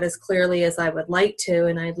perspective out as clearly as I would like to.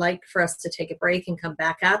 And I'd like for us to take a break and come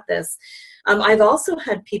back at this. I've also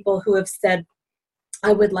had people who have said,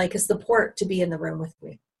 I would like a support to be in the room with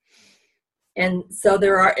me. And so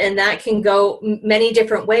and that can go many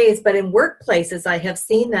different ways, but in workplaces, I have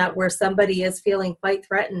seen that where somebody is feeling quite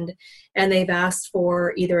threatened and they've asked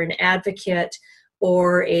for either an advocate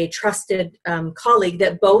or a trusted colleague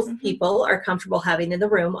that both people are comfortable having in the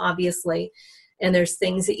room, obviously. And there's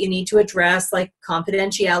things that you need to address, like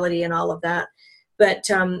confidentiality and all of that. But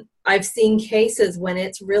I've seen cases when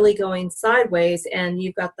it's really going sideways and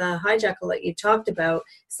you've got the hijackal that you talked about.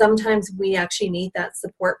 Sometimes we actually need that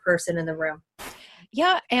support person in the room.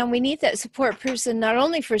 Yeah, and we need that support person not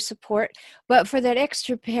only for support, but for that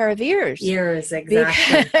extra pair of ears. Ears,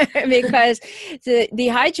 exactly. Because the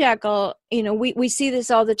hijackal, you know, we see this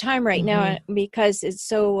all the time right now because it's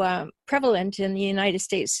so prevalent in the United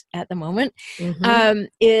States at the moment,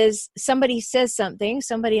 is somebody says something,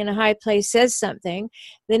 somebody in a high place says something,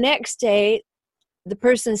 the next day the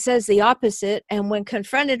person says the opposite, and when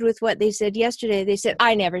confronted with what they said yesterday, they said,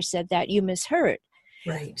 I never said that, you misheard.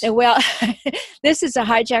 Right. Well, this is a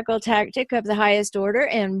hijackal tactic of the highest order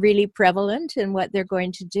and really prevalent in what they're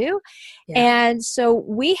going to do. Yeah. And so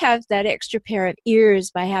we have that extra pair of ears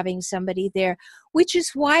by having somebody there, which is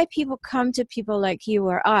why people come to people like you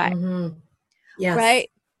or I. Yes. Right?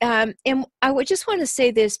 And I would just want to say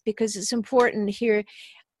this because it's important here.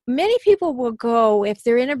 Many people will go, if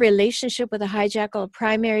they're in a relationship with a hijackal, a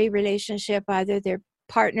primary relationship, either their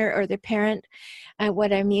partner or their parent,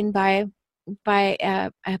 what I mean by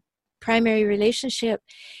a primary relationship,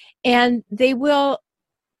 and they will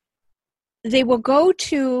go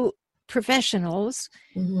to professionals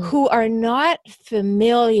who are not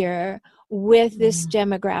familiar with this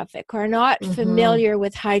demographic, are not familiar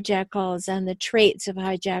with hijackals and the traits of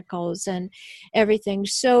hijackals and everything.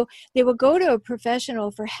 So they will go to a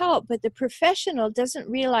professional for help, but the professional doesn't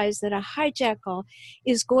realize that a hijackal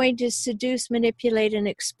is going to seduce, manipulate, and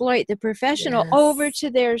exploit the professional over to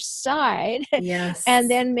their side and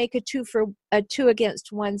then make a two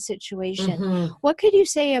against one situation. What could you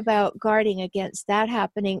say about guarding against that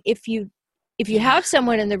happening? If you have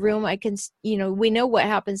someone in the room, we know what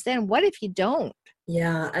happens then. What if you don't?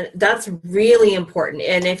 Yeah, that's really important.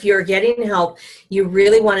 And if you're getting help, you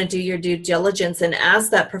really want to do your due diligence and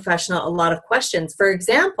ask that professional a lot of questions. For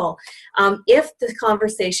example, if the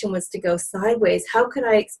conversation was to go sideways, how could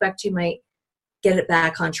I expect you might get it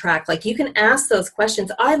back on track? Like, you can ask those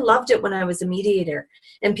questions. I loved it when I was a mediator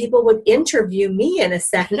and people would interview me in a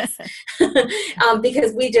sense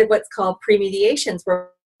because we did what's called pre-mediations,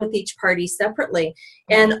 where with each party separately.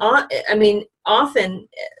 And often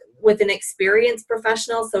with an experienced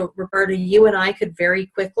professional, so Roberta, you and I could very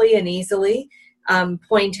quickly and easily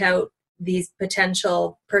point out these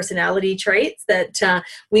potential personality traits that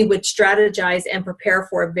we would strategize and prepare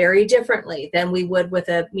for very differently than we would with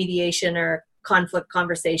a mediation or conflict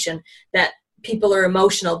conversation, that people are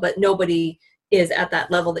emotional, but nobody is at that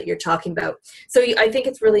level that you're talking about. So I think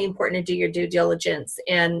it's really important to do your due diligence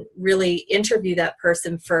and really interview that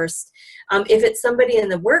person first. If it's somebody in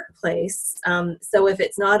the workplace, so if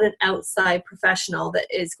it's not an outside professional that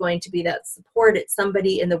is going to be that support, it's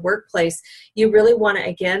somebody in the workplace, you really want to,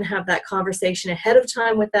 again, have that conversation ahead of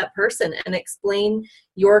time with that person and explain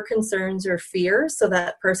your concerns or fears so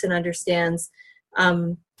that person understands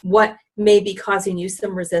what may be causing you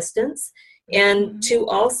some resistance, and to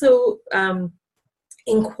also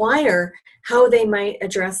inquire how they might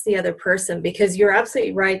address the other person, because you're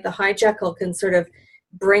absolutely right, the hijackal can sort of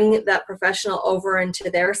bring that professional over into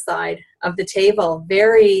their side of the table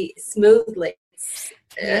very smoothly.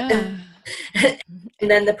 Yeah. And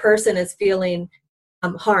then the person is feeling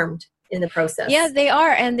harmed in the process. Yeah, they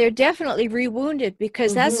are, and they're definitely rewounded,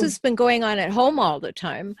 because that's what's been going on at home all the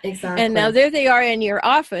time. Exactly. And now there they are in your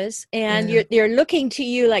office, and they're looking to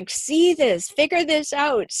you like, see this, figure this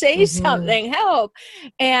out, say something, help.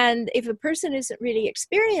 And if a person isn't really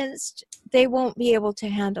experienced, they won't be able to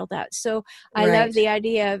handle that. So I love the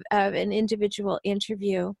idea of an individual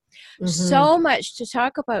interview. So much to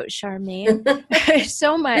talk about, Charmaine.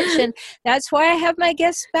 So much. And that's why I have my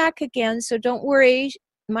guests back again. So don't worry.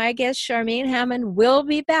 My guest, Charmaine Hammond, will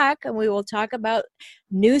be back, and we will talk about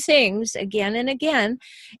new things again and again.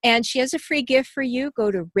 And she has a free gift for you.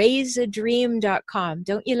 Go to raiseadream.com.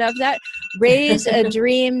 Don't you love that?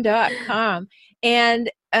 Raiseadream.com. And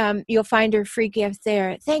you'll find her free gift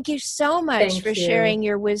there. Thank you so much for sharing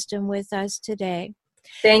your wisdom with us today.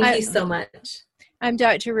 Thank you so much. I'm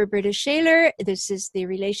Dr. Roberta Shaler. This is the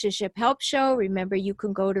Relationship Help Show. Remember, you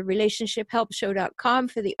can go to relationshiphelpshow.com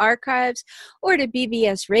for the archives, or to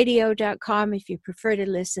bbsradio.com if you prefer to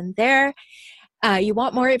listen there. You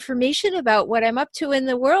want more information about what I'm up to in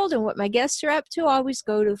the world and what my guests are up to, always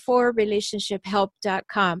go to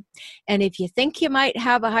forrelationshiphelp.com. And if you think you might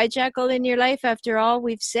have a hijackal in your life after all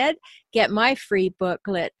we've said, get my free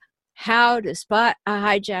booklet, How to Spot a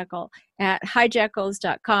Hijackal, at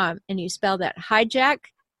hijackals.com, and you spell that hijack,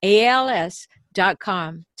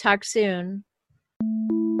 ALS.com. Talk soon.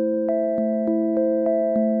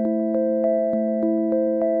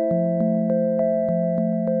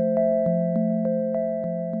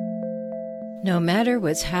 No matter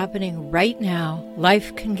what's happening right now,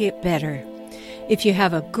 life can get better. If you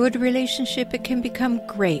have a good relationship, it can become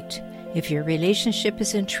great. If your relationship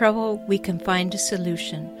is in trouble, we can find a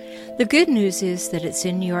solution. The good news is that it's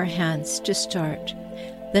in your hands to start.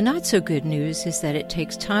 The not so good news is that it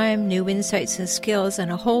takes time, new insights and skills,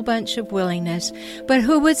 and a whole bunch of willingness. But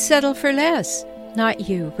who would settle for less? Not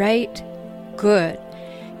you, right? Good.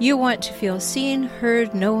 You want to feel seen,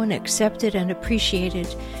 heard, known, accepted, and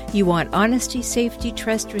appreciated. You want honesty, safety,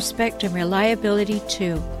 trust, respect, and reliability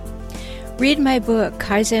too. Read my book,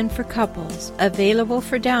 Kaizen for Couples, available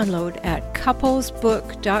for download at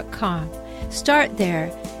couplesbook.com. Start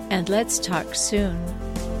there, and let's talk soon.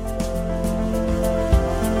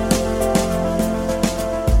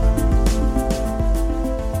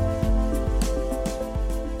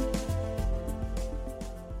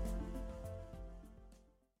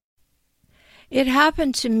 It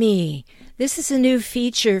happened to me. This is a new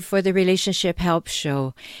feature for the Relationship Help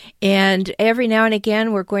Show. And every now and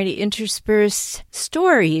again, we're going to intersperse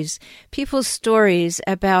stories, people's stories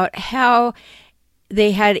about how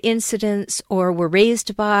they had incidents or were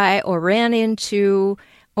raised by or ran into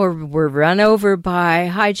or were run over by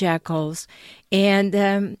hijackals. And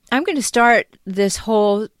I'm going to start this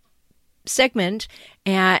whole segment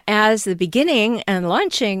as the beginning and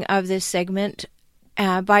launching of this segment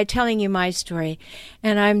by telling you my story.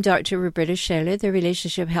 And I'm Dr. Roberta Shaler, the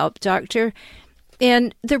Relationship Help Doctor.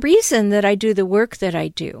 And the reason that I do the work that I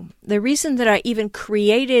do, the reason that I even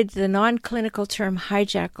created the non-clinical term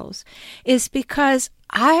hijackals, is because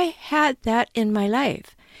I had that in my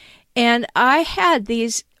life. And I had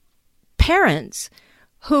these parents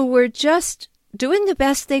who were just doing the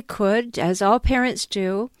best they could, as all parents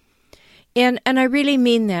do. And I really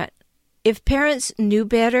mean that. If parents knew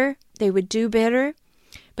better, they would do better.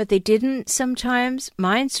 But they didn't sometimes.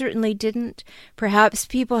 Mine certainly didn't. Perhaps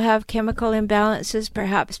people have chemical imbalances.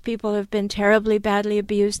 Perhaps people have been terribly badly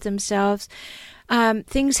abused themselves.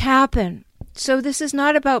 Things happen. So this is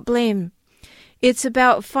not about blame. It's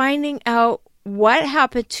about finding out what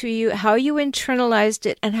happened to you, how you internalized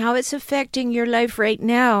it, and how it's affecting your life right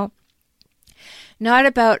now. Not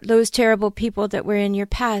about those terrible people that were in your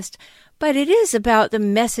past, but it is about the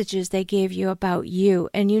messages they gave you about you,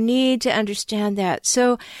 and you need to understand that.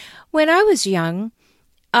 So when I was young,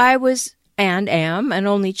 I was and am an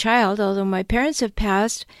only child, although my parents have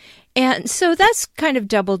passed. And so that's kind of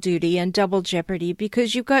double duty and double jeopardy,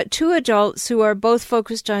 because you've got two adults who are both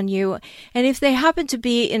focused on you. And if they happen to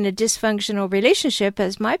be in a dysfunctional relationship,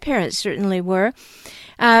 as my parents certainly were,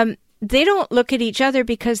 they don't look at each other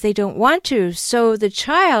because they don't want to. So the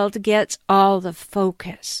child gets all the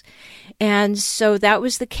focus. And so that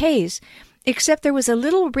was the case, except there was a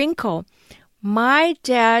little wrinkle. My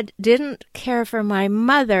dad didn't care for my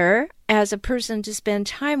mother as a person to spend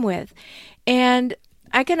time with. And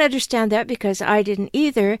I can understand that because I didn't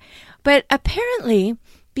either. But apparently,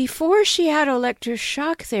 before she had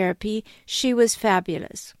electroshock therapy, she was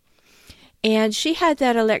fabulous. And she had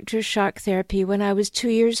that electroshock therapy when I was 2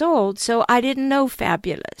 years old, so I didn't know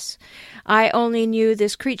fabulous. I only knew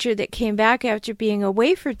this creature that came back after being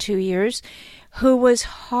away for 2 years, who was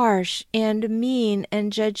harsh and mean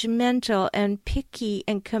and judgmental and picky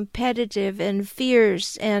and competitive and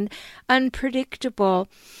fierce and unpredictable.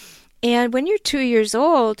 And when you're 2 years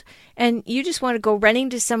old and you just want to go running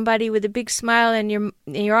to somebody with a big smile and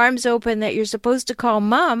your arms open that you're supposed to call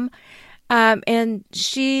mom, and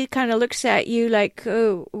she kind of looks at you like,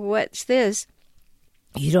 oh, what's this?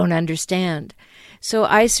 You don't understand. So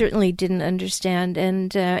I certainly didn't understand,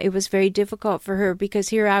 and it was very difficult for her because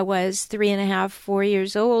here I was 3.5, 4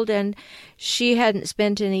 years old, and she hadn't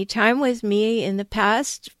spent any time with me in the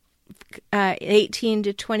past 18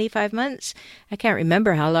 to 25 months. I can't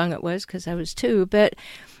remember how long it was because I was 2. But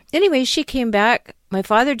anyway, she came back. My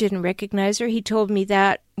father didn't recognize her. He told me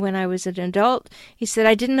that when I was an adult. He said,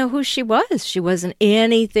 I didn't know who she was. She wasn't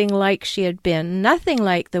anything like she had been, nothing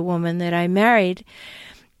like the woman that I married.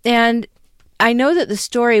 And I know that the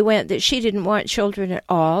story went that she didn't want children at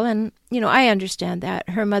all. And, I understand that.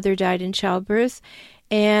 Her mother died in childbirth.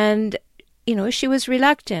 And, she was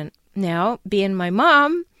reluctant. Now, being my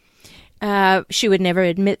mom, she would never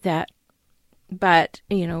admit that. But,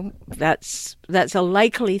 that's a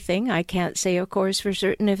likely thing. I can't say, of course, for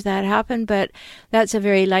certain if that happened, but that's a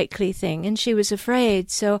very likely thing. And she was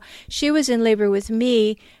afraid. So she was in labor with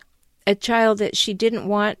me, a child that she didn't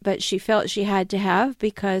want, but she felt she had to have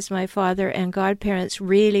because my father and godparents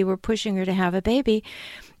really were pushing her to have a baby.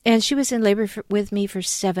 And she was in labor with me for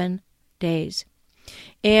 7 days.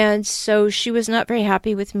 And so she was not very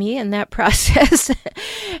happy with me in that process.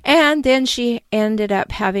 And then she ended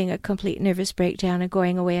up having a complete nervous breakdown and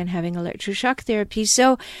going away and having electroshock therapy.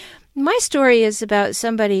 So my story is about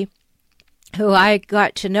somebody who I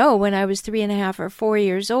got to know when I was 3.5 or 4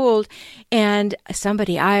 years old, and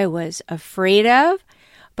somebody I was afraid of.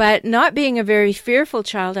 But not being a very fearful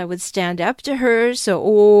child, I would stand up to her. So,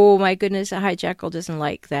 oh my goodness, a hijackal doesn't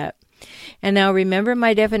like that. And now remember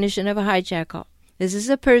my definition of a hijackal. This is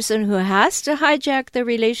a person who has to hijack the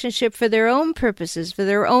relationship for their own purposes, for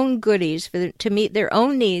their own goodies, to meet their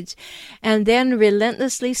own needs, and then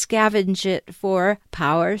relentlessly scavenge it for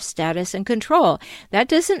power, status, and control. That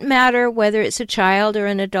doesn't matter whether it's a child or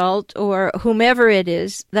an adult or whomever it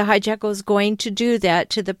is. The hijackal is going to do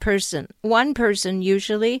that to the person. One person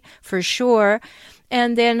usually, for sure,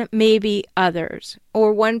 and then maybe others,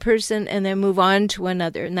 or one person and then move on to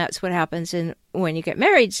another. And that's what happens when you get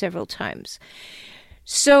married several times.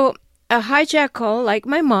 So a hijackal, like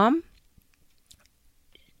my mom,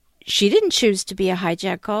 she didn't choose to be a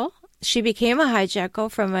hijackal. She became a hijackal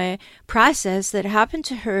from a process that happened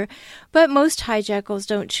to her. But most hijackals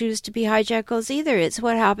don't choose to be hijackals either. It's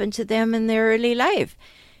what happened to them in their early life.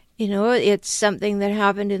 It's something that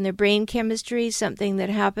happened in their brain chemistry, something that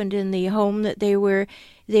happened in the home that they were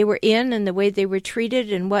in, and the way they were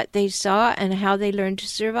treated and what they saw and how they learned to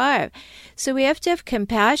survive. So we have to have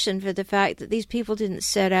compassion for the fact that these people didn't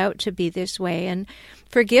set out to be this way and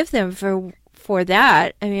forgive them for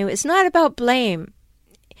that. I mean, it's not about blame.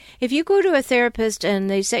 If you go to a therapist and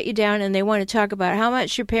they set you down and they want to talk about how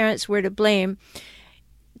much your parents were to blame,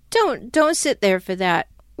 don't sit there for that.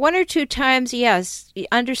 1 or 2 times, yes,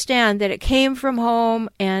 understand that it came from home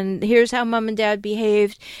and here's how mom and dad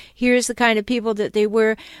behaved. Here's the kind of people that they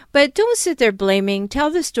were. But don't sit there blaming. Tell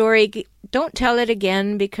the story. Don't tell it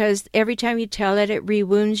again, because every time you tell it, it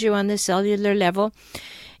rewounds you on the cellular level.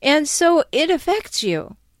 And so it affects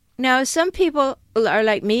you. Now, some people are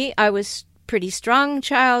like me. I was pretty strong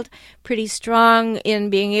child, pretty strong in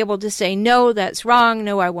being able to say, no, that's wrong.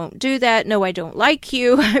 No, I won't do that. No, I don't like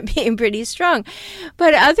you. Being pretty strong.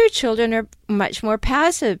 But other children are much more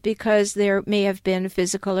passive because there may have been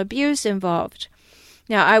physical abuse involved.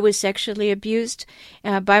 Now, I was sexually abused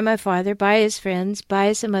by my father, by his friends,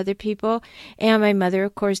 by some other people, and my mother,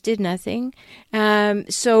 of course, did nothing.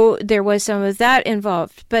 So there was some of that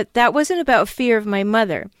involved. But that wasn't about fear of my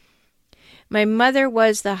mother. My mother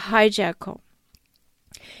was the hijackal.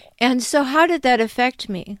 And so how did that affect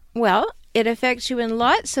me? Well, it affects you in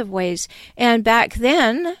lots of ways. And back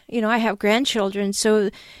then, I have grandchildren, so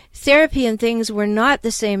therapy and things were not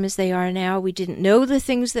the same as they are now. We didn't know the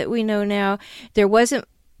things that we know now. There wasn't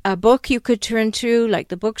a book you could turn to, like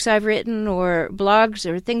the books I've written or blogs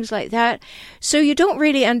or things like that. So you don't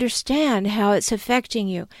really understand how it's affecting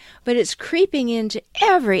you. But it's creeping into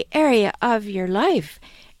every area of your life.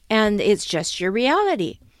 And it's just your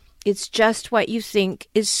reality. It's just what you think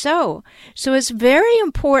is so. So it's very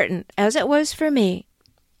important, as it was for me,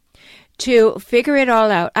 to figure it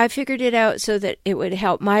all out. I figured it out so that it would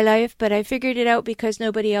help my life, but I figured it out because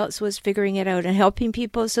nobody else was figuring it out and helping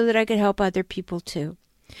people so that I could help other people too.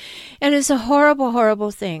 And it's a horrible,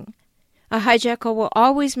 horrible thing. A hijacker will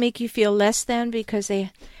always make you feel less than because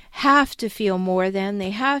they have to feel more than.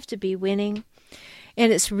 They have to be winning.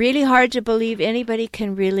 And it's really hard to believe anybody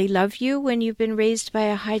can really love you when you've been raised by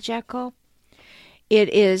a hijackal. It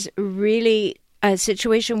is really a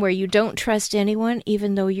situation where you don't trust anyone,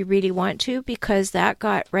 even though you really want to, because that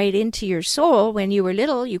got right into your soul when you were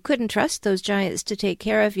little. You couldn't trust those giants to take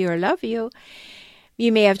care of you or love you.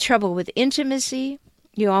 You may have trouble with intimacy.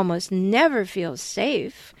 You almost never feel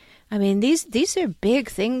safe. I mean, these are big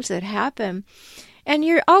things that happen. And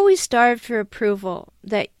you're always starved for approval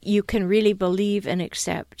that you can really believe and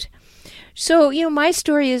accept. So, my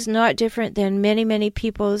story is not different than many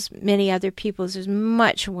other people's. Is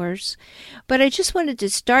much worse. But I just wanted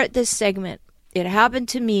to start this segment. It happened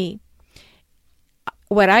to me.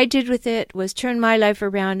 What I did with it was turn my life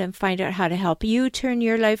around and find out how to help you turn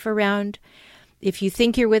your life around. If you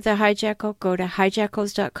think you're with a hijackal, go to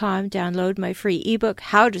hijackals.com, download my free ebook,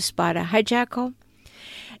 How to Spot a Hijackal.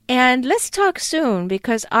 And let's talk soon,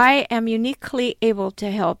 because I am uniquely able to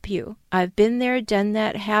help you. I've been there, done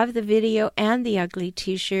that, have the video and the ugly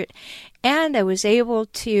t-shirt, and I was able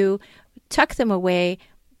to tuck them away,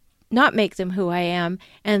 not make them who I am,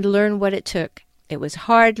 and learn what it took. It was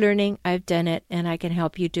hard learning. I've done it, and I can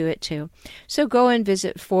help you do it too. So go and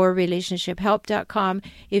visit forrelationshiphelp.com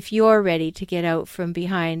if you're ready to get out from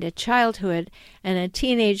behind a childhood and a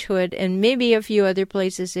teenagehood and maybe a few other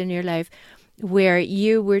places in your life where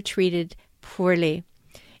you were treated poorly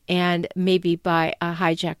and maybe by a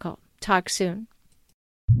hijackal. Talk soon.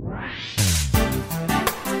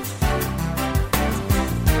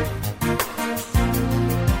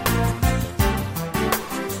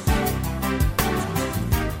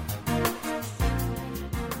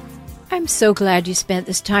 I'm so glad you spent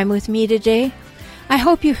this time with me today. I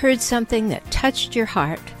hope you heard something that touched your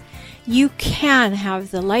heart. You can have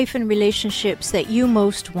the life and relationships that you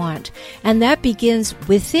most want, and that begins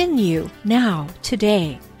within you now,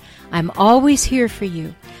 today. I'm always here for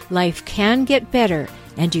you. Life can get better,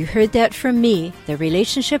 and you heard that from me, the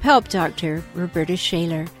Relationship Help Doctor, Roberta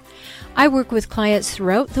Shaler. I work with clients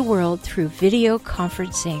throughout the world through video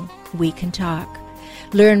conferencing. We can talk.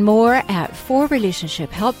 Learn more at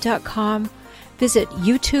forrelationshiphelp.com. Visit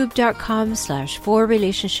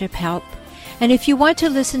youtube.com/forrelationshiphelp. And if you want to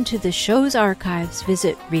listen to the show's archives,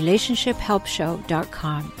 visit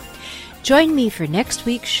relationshiphelpshow.com. Join me for next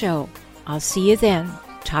week's show. I'll see you then.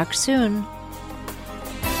 Talk soon.